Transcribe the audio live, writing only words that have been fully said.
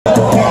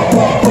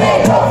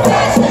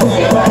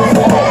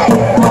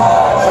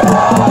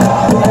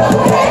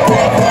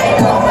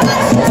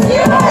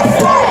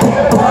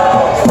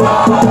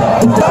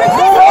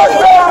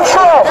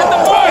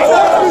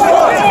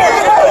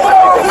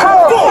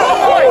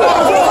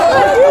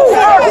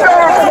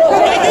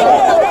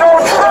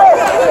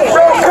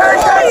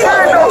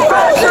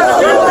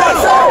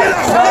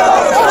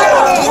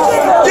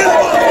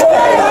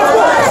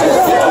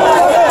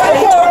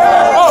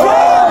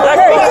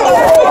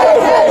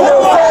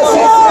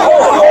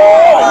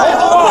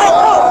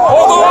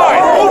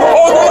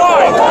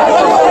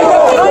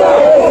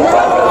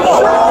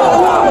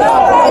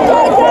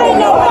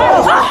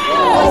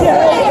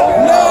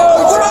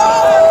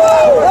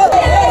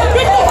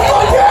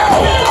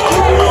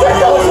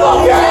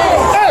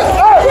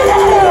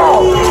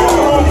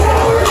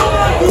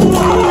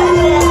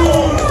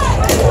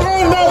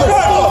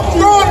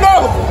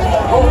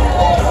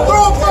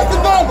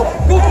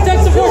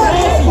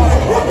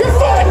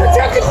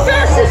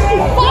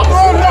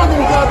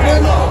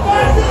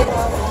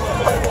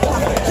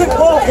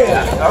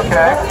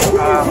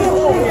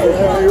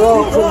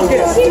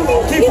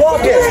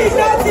walking.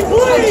 Keep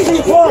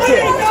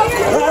walking.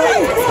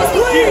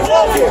 Keep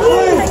walking.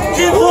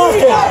 Keep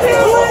walking.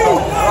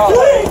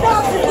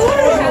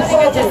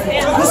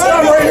 This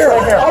guy right here.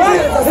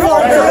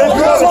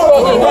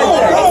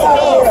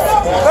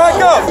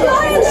 Back up.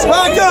 Back up.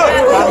 Back up.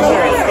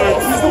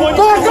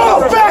 Back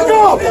up. Back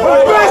up.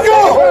 Back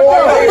up.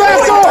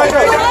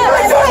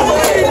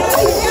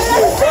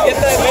 Get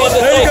that man to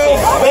safety. There you go.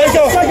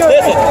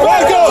 Listen,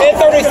 Back up.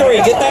 1033.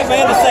 Get that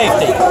man to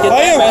safety. Get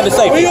that man to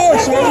safety. We are,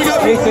 sir. We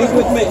got He's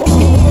with me.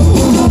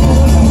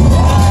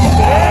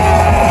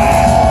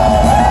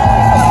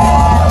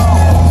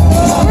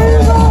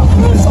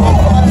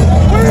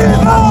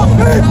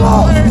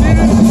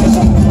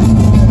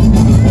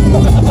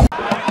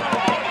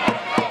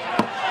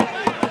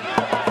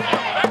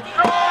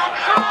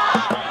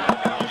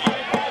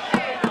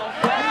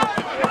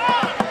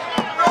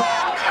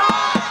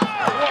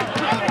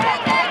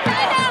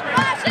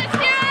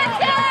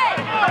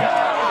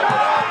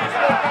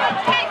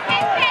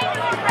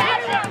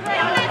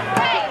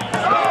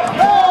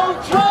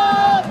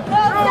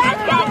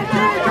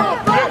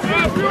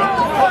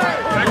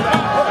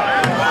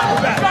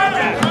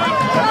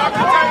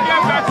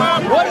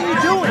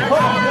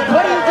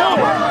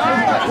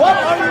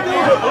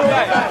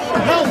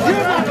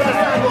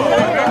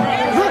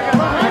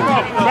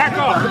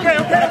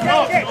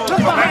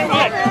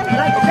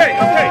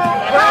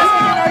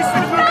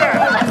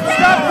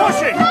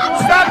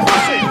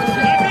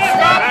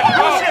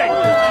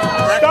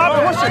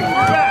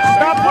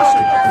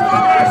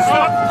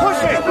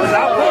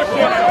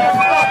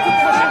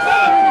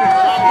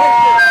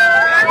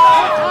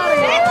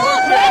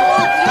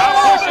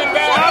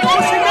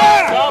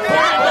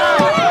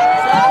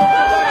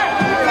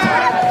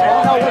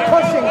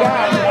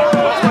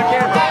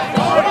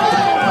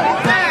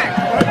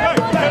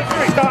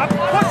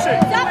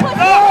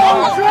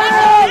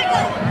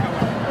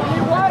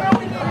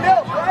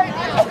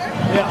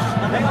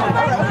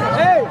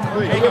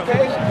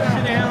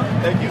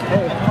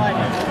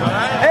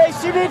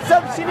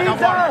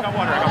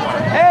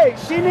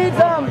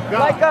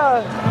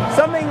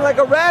 Something like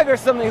a rag or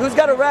something. Who's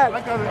got a rag?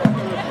 Water got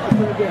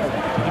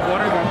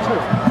two.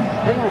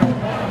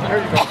 There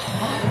you go.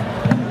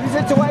 Use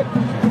it to wipe.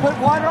 Put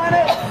water on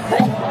it.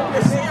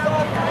 Let's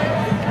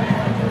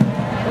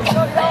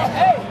go, y'all.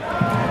 Hey,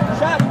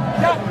 shot,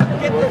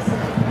 get this.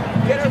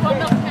 Get her.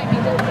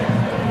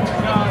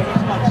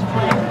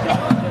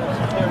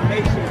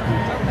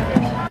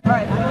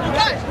 Alright,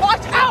 guys,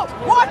 watch out!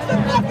 Watch the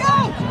fuck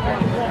out!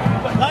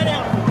 Lie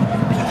down.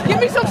 Give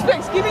me some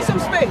space. Give me some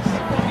space.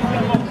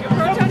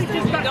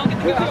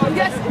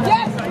 Yes,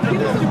 give me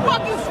some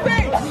fucking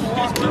space!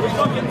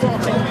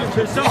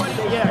 There's somebody,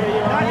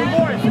 not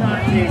anymore, it's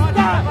not.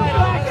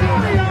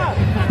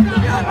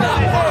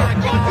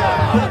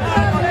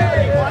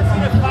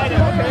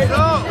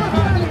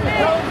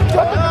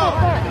 Stop!